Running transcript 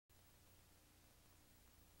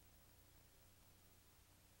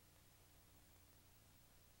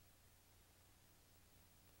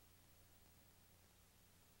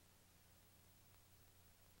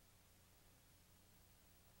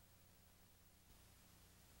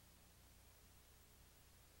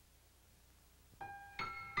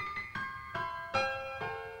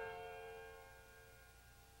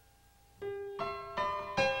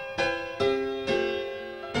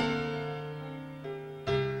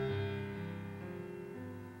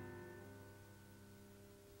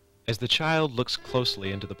As the child looks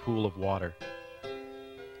closely into the pool of water,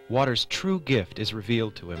 water's true gift is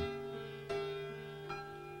revealed to him.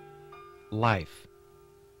 Life.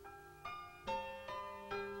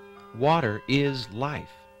 Water is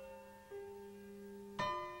life.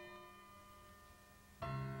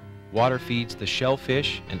 Water feeds the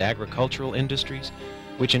shellfish and agricultural industries,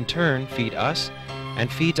 which in turn feed us and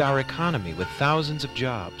feeds our economy with thousands of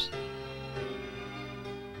jobs.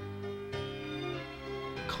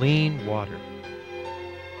 Clean water.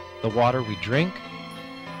 The water we drink,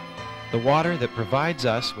 the water that provides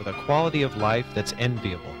us with a quality of life that's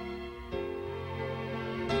enviable.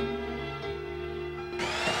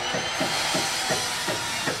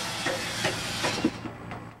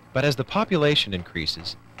 But as the population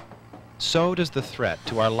increases, so does the threat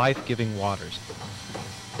to our life-giving waters.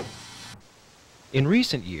 In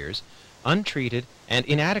recent years, untreated and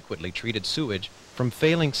inadequately treated sewage from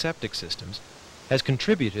failing septic systems has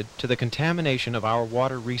contributed to the contamination of our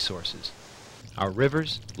water resources. Our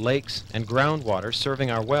rivers, lakes, and groundwater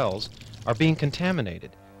serving our wells are being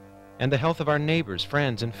contaminated, and the health of our neighbors,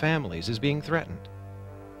 friends, and families is being threatened.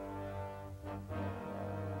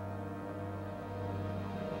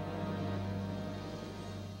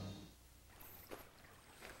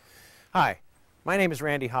 Hi, my name is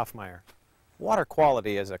Randy Hoffmeyer. Water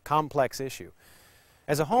quality is a complex issue.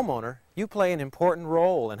 As a homeowner, you play an important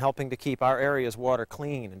role in helping to keep our area's water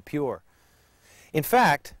clean and pure. In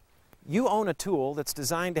fact, you own a tool that's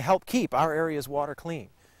designed to help keep our area's water clean.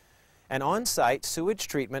 An on-site sewage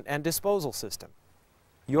treatment and disposal system.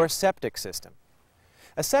 Your septic system.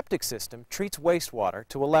 A septic system treats wastewater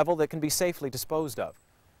to a level that can be safely disposed of.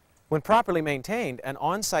 When properly maintained, an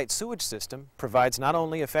on-site sewage system provides not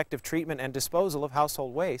only effective treatment and disposal of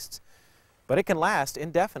household wastes, but it can last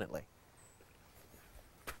indefinitely.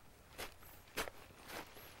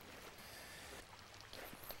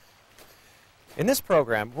 In this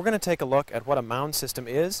program, we're going to take a look at what a mound system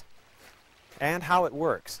is and how it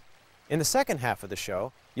works. In the second half of the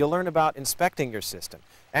show, you'll learn about inspecting your system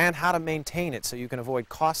and how to maintain it so you can avoid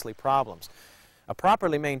costly problems. A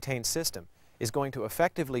properly maintained system is going to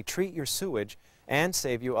effectively treat your sewage and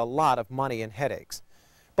save you a lot of money and headaches.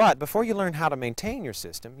 But before you learn how to maintain your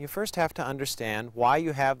system, you first have to understand why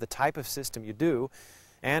you have the type of system you do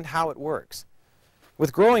and how it works.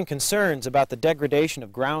 With growing concerns about the degradation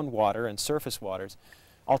of groundwater and surface waters,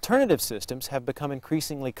 alternative systems have become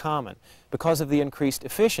increasingly common because of the increased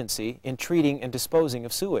efficiency in treating and disposing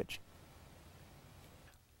of sewage.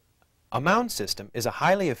 A mound system is a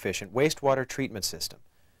highly efficient wastewater treatment system.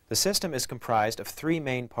 The system is comprised of three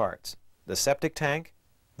main parts: the septic tank,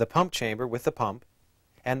 the pump chamber with the pump,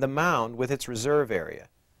 and the mound with its reserve area.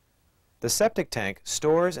 The septic tank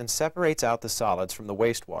stores and separates out the solids from the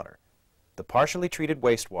wastewater. The partially treated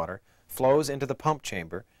wastewater flows into the pump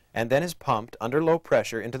chamber and then is pumped under low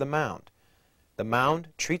pressure into the mound. The mound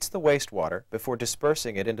treats the wastewater before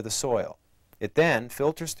dispersing it into the soil. It then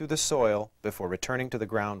filters through the soil before returning to the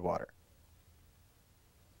groundwater.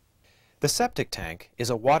 The septic tank is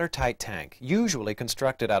a watertight tank, usually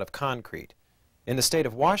constructed out of concrete. In the state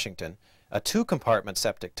of Washington, a two-compartment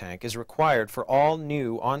septic tank is required for all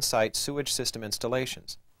new on-site sewage system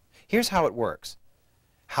installations. Here's how it works.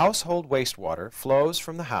 Household wastewater flows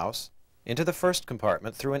from the house into the first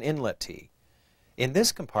compartment through an inlet tee. In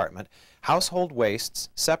this compartment, household wastes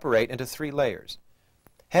separate into three layers.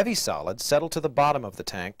 Heavy solids settle to the bottom of the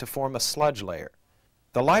tank to form a sludge layer.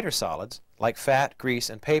 The lighter solids, like fat, grease,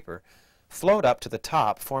 and paper, float up to the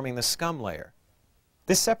top, forming the scum layer.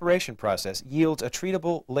 This separation process yields a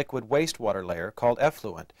treatable liquid wastewater layer called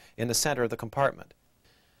effluent in the center of the compartment.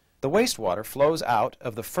 The wastewater flows out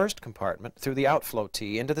of the first compartment through the outflow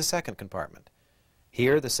tee into the second compartment.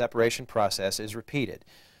 Here the separation process is repeated.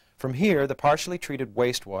 From here, the partially treated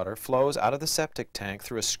wastewater flows out of the septic tank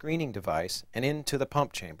through a screening device and into the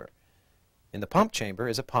pump chamber. In the pump chamber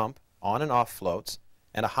is a pump, on and off floats,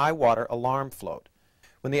 and a high water alarm float.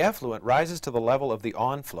 When the effluent rises to the level of the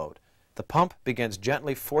on float, the pump begins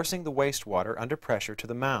gently forcing the wastewater under pressure to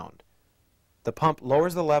the mound. The pump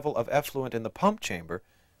lowers the level of effluent in the pump chamber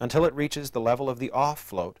until it reaches the level of the off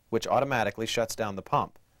float, which automatically shuts down the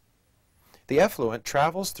pump. The effluent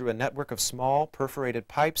travels through a network of small perforated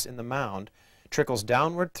pipes in the mound, trickles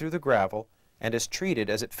downward through the gravel, and is treated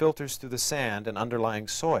as it filters through the sand and underlying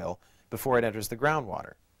soil before it enters the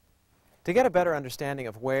groundwater. To get a better understanding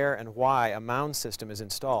of where and why a mound system is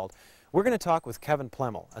installed, we're going to talk with Kevin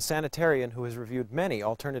Plemmel, a sanitarian who has reviewed many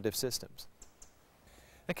alternative systems.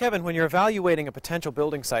 Now, Kevin, when you're evaluating a potential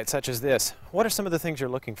building site such as this, what are some of the things you're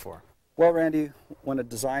looking for? Well, Randy, when a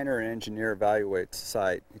designer or engineer evaluates a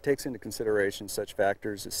site, he takes into consideration such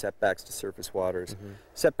factors as setbacks to surface waters,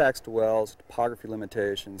 setbacks to wells, topography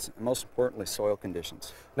limitations, and most importantly, soil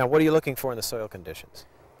conditions. Now, what are you looking for in the soil conditions?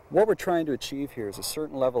 What we're trying to achieve here is a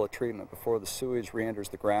certain level of treatment before the sewage re-enters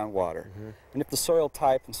the groundwater. And if the soil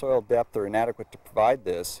type and soil depth are inadequate to provide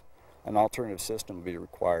this, an alternative system will be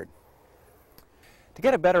required. To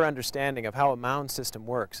get a better understanding of how a mound system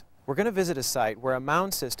works, we're going to visit a site where a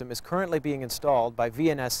mound system is currently being installed by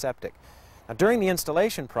V&S Septic. Now, during the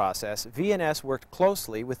installation process, V&S worked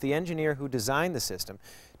closely with the engineer who designed the system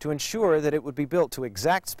to ensure that it would be built to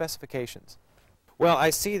exact specifications. Well,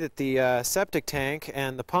 I see that the septic tank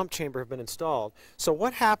and the pump chamber have been installed. So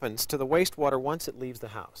what happens to the wastewater once it leaves the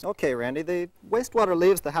house? Okay, Randy, the wastewater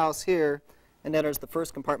leaves the house here and enters the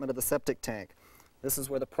first compartment of the septic tank. This is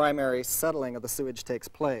where the primary settling of the sewage takes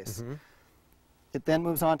place. It then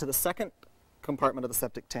moves on to the second compartment of the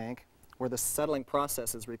septic tank, where the settling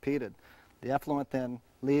process is repeated. The effluent then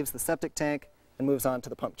leaves the septic tank and moves on to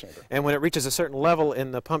the pump chamber. And when it reaches a certain level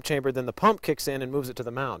in the pump chamber, then the pump kicks in and moves it to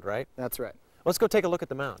the mound, right? That's right. Let's go take a look at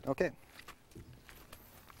the mound. Okay.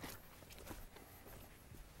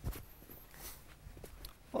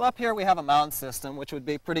 Well, up here we have a mound system, which would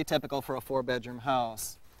be pretty typical for a 4-bedroom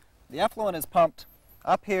house. The effluent is pumped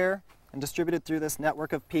up here and distributed through this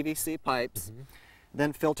network of PVC pipes,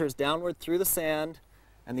 then filters downward through the sand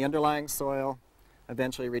and the underlying soil,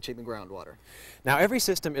 eventually reaching the groundwater. Now, every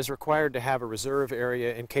system is required to have a reserve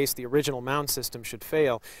area in case the original mound system should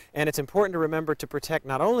fail, and it's important to remember to protect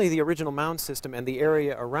not only the original mound system and the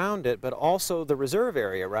area around it, but also the reserve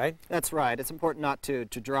area, right? That's right. It's important not to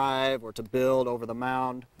drive or to build over the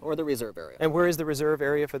mound or the reserve area. And where is the reserve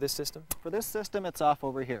area for this system? For this system, it's off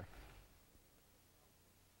over here.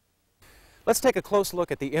 Let's take a close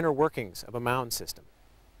look at the inner workings of a mound system.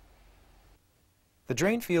 The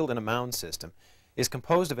drain field in a mound system is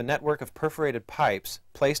composed of a network of perforated pipes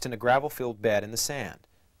placed in a gravel-filled bed in the sand.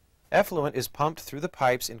 Effluent is pumped through the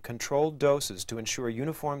pipes in controlled doses to ensure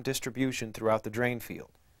uniform distribution throughout the drain field.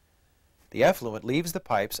 The effluent leaves the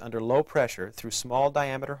pipes under low pressure through small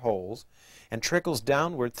diameter holes and trickles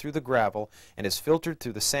downward through the gravel and is filtered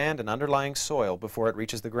through the sand and underlying soil before it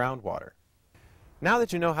reaches the groundwater. Now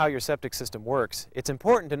that you know how your septic system works, it's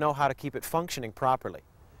important to know how to keep it functioning properly.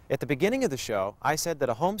 At the beginning of the show, I said that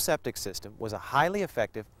a home septic system was a highly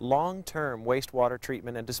effective, long-term wastewater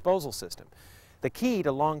treatment and disposal system. The key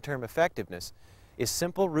to long-term effectiveness is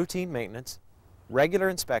simple routine maintenance, regular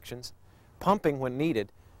inspections, pumping when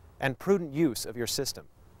needed, and prudent use of your system.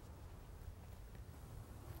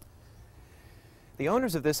 The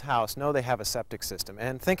owners of this house know they have a septic system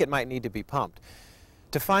and think it might need to be pumped.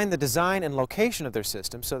 To find the design and location of their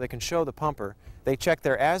system so they can show the pumper, they check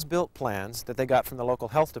their as-built plans that they got from the local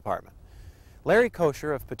health department. Larry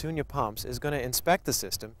Kosher of Petunia Pumps is going to inspect the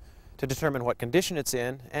system to determine what condition it's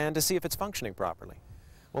in and to see if it's functioning properly.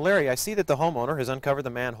 Well, Larry, I see that the homeowner has uncovered the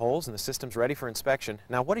manholes and the system's ready for inspection.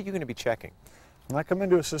 Now, what are you going to be checking? When I come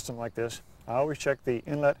into a system like this, I always check the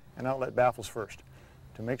inlet and outlet baffles first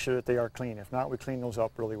to make sure that they are clean. If not, we clean those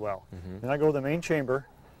up really well. Then I go to the main chamber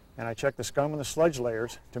and I check the scum and the sludge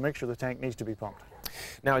layers to make sure the tank needs to be pumped.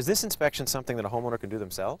 Now, is this inspection something that a homeowner can do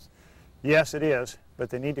themselves? Yes, it is, but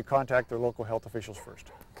they need to contact their local health officials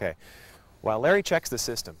first. Okay. While Larry checks the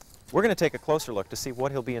system, we're going to take a closer look to see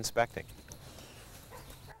what he'll be inspecting.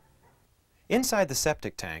 Inside the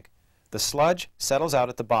septic tank, the sludge settles out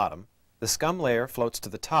at the bottom, the scum layer floats to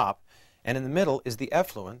the top, and in the middle is the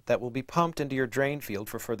effluent that will be pumped into your drain field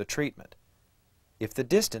for further treatment. If the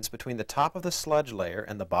distance between the top of the sludge layer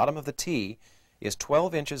and the bottom of the tee is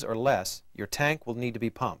 12 inches or less, your tank will need to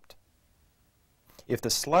be pumped. If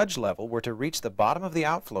the sludge level were to reach the bottom of the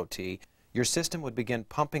outflow tee, your system would begin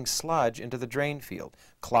pumping sludge into the drain field,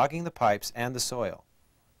 clogging the pipes and the soil.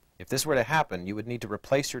 If this were to happen, you would need to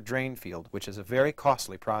replace your drain field, which is a very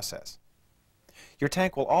costly process. Your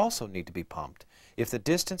tank will also need to be pumped if the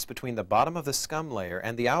distance between the bottom of the scum layer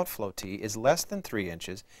and the outflow tee is less than 3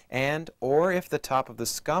 inches or if the top of the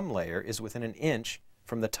scum layer is within an inch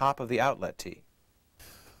from the top of the outlet tee.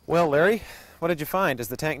 Well, Larry, what did you find? Does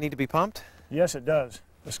the tank need to be pumped? Yes, it does.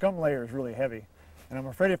 The scum layer is really heavy, and I'm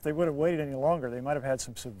afraid if they would have waited any longer, they might have had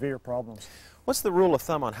some severe problems. What's the rule of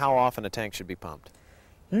thumb on how often a tank should be pumped?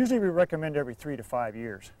 Usually we recommend every 3 to 5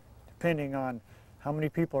 years, depending on how many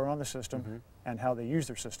people are on the system and how they use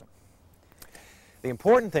their system. The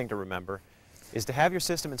important thing to remember is to have your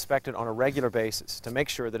system inspected on a regular basis to make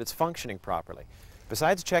sure that it's functioning properly.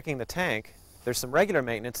 Besides checking the tank, there's some regular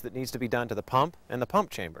maintenance that needs to be done to the pump and the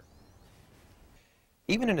pump chamber.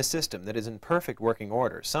 Even in a system that is in perfect working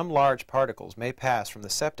order, some large particles may pass from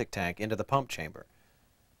the septic tank into the pump chamber.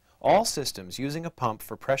 All systems using a pump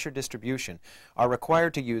for pressure distribution are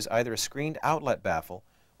required to use either a screened outlet baffle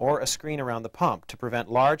or a screen around the pump to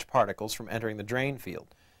prevent large particles from entering the drain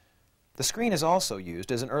field. The screen is also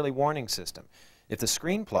used as an early warning system. If the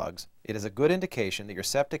screen plugs, it is a good indication that your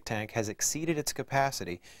septic tank has exceeded its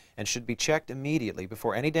capacity and should be checked immediately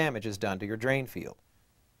before any damage is done to your drain field.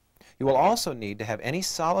 You will also need to have any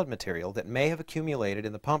solid material that may have accumulated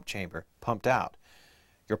in the pump chamber pumped out.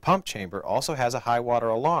 Your pump chamber also has a high water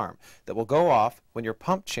alarm that will go off when your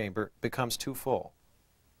pump chamber becomes too full.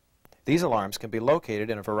 These alarms can be located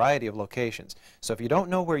in a variety of locations, so if you don't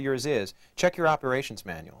know where yours is, check your operations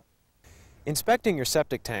manual. Inspecting your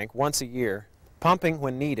septic tank once a year, pumping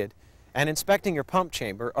when needed, and inspecting your pump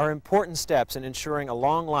chamber are important steps in ensuring a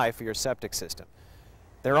long life for your septic system.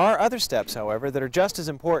 There are other steps, however, that are just as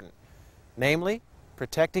important, namely,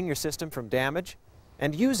 protecting your system from damage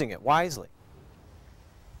and using it wisely.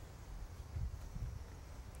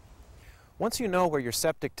 Once you know where your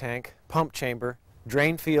septic tank, pump chamber,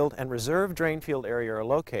 drain field, and reserve drain field area are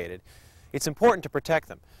located, it's important to protect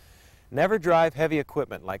them. Never drive heavy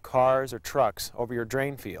equipment like cars or trucks over your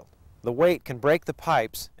drain field. The weight can break the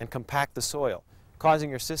pipes and compact the soil, causing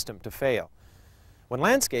your system to fail. When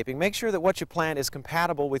landscaping, make sure that what you plant is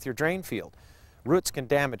compatible with your drain field. Roots can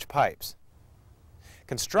damage pipes.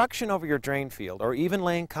 Construction over your drain field, or even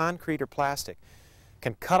laying concrete or plastic,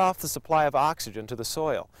 can cut off the supply of oxygen to the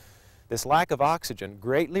soil. This lack of oxygen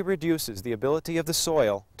greatly reduces the ability of the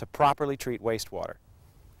soil to properly treat wastewater.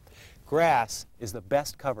 Grass is the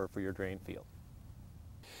best cover for your drain field.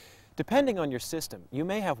 Depending on your system, you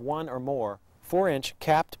may have one or more 4-inch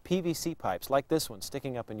capped PVC pipes like this one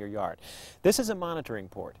sticking up in your yard. This is a monitoring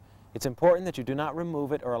port. It's important that you do not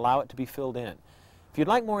remove it or allow it to be filled in. If you'd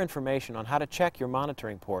like more information on how to check your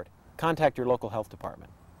monitoring port, contact your local health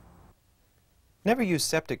department. Never use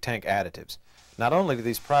septic tank additives. Not only do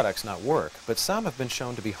these products not work, but some have been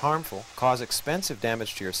shown to be harmful, cause expensive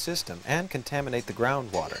damage to your system, and contaminate the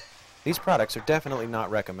groundwater. These products are definitely not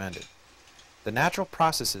recommended. The natural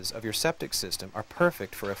processes of your septic system are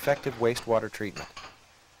perfect for effective wastewater treatment.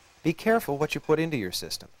 Be careful what you put into your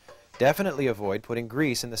system. Definitely avoid putting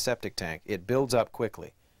grease in the septic tank. It builds up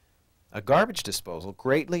quickly. A garbage disposal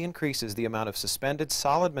greatly increases the amount of suspended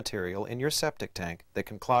solid material in your septic tank that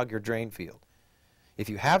can clog your drain field. If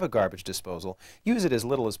you have a garbage disposal, use it as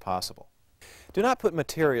little as possible. Do not put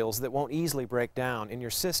materials that won't easily break down in your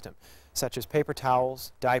system, such as paper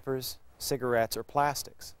towels, diapers, cigarettes, or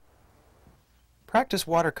plastics. Practice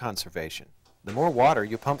water conservation. The more water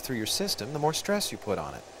you pump through your system, the more stress you put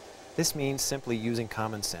on it. This means simply using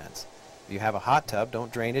common sense. If you have a hot tub,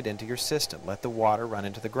 don't drain it into your system. Let the water run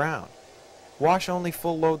into the ground. Wash only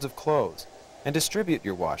full loads of clothes, and distribute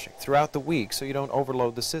your washing throughout the week so you don't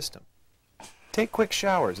overload the system. Take quick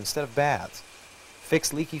showers instead of baths.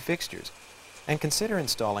 Fix leaky fixtures, and consider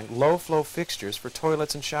installing low-flow fixtures for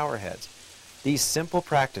toilets and shower heads. These simple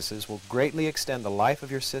practices will greatly extend the life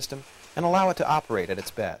of your system and allow it to operate at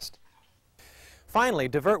its best. Finally,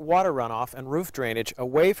 divert water runoff and roof drainage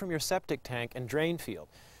away from your septic tank and drain field.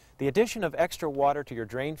 The addition of extra water to your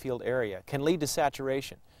drain field area can lead to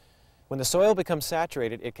saturation. When the soil becomes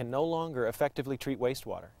saturated, it can no longer effectively treat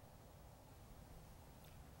wastewater.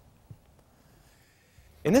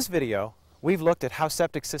 In this video, we've looked at how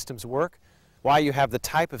septic systems work, why you have the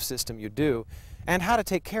type of system you do, and how to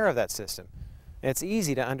take care of that system. It's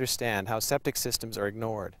easy to understand how septic systems are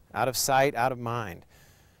ignored, out of sight, out of mind.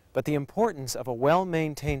 But the importance of a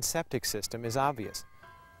well-maintained septic system is obvious.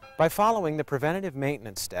 By following the preventative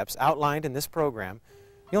maintenance steps outlined in this program,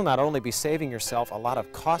 you'll not only be saving yourself a lot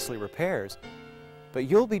of costly repairs, but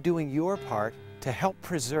you'll be doing your part to help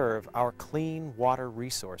preserve our clean water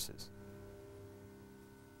resources.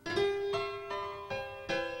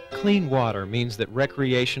 Clean water means that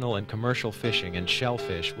recreational and commercial fishing and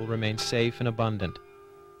shellfish will remain safe and abundant.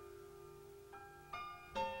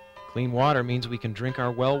 Clean water means we can drink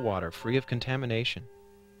our well water free of contamination.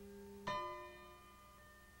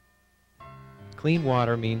 Clean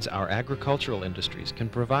water means our agricultural industries can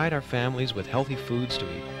provide our families with healthy foods to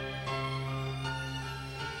eat.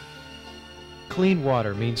 Clean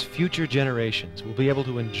water means future generations will be able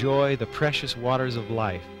to enjoy the precious waters of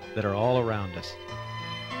life that are all around us.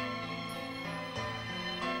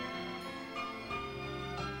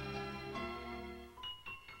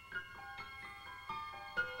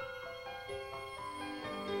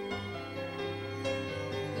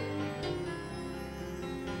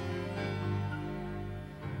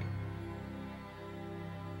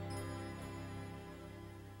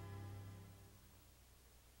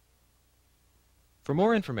 For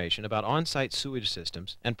more information about on-site sewage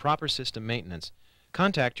systems and proper system maintenance,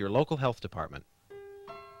 contact your local health department.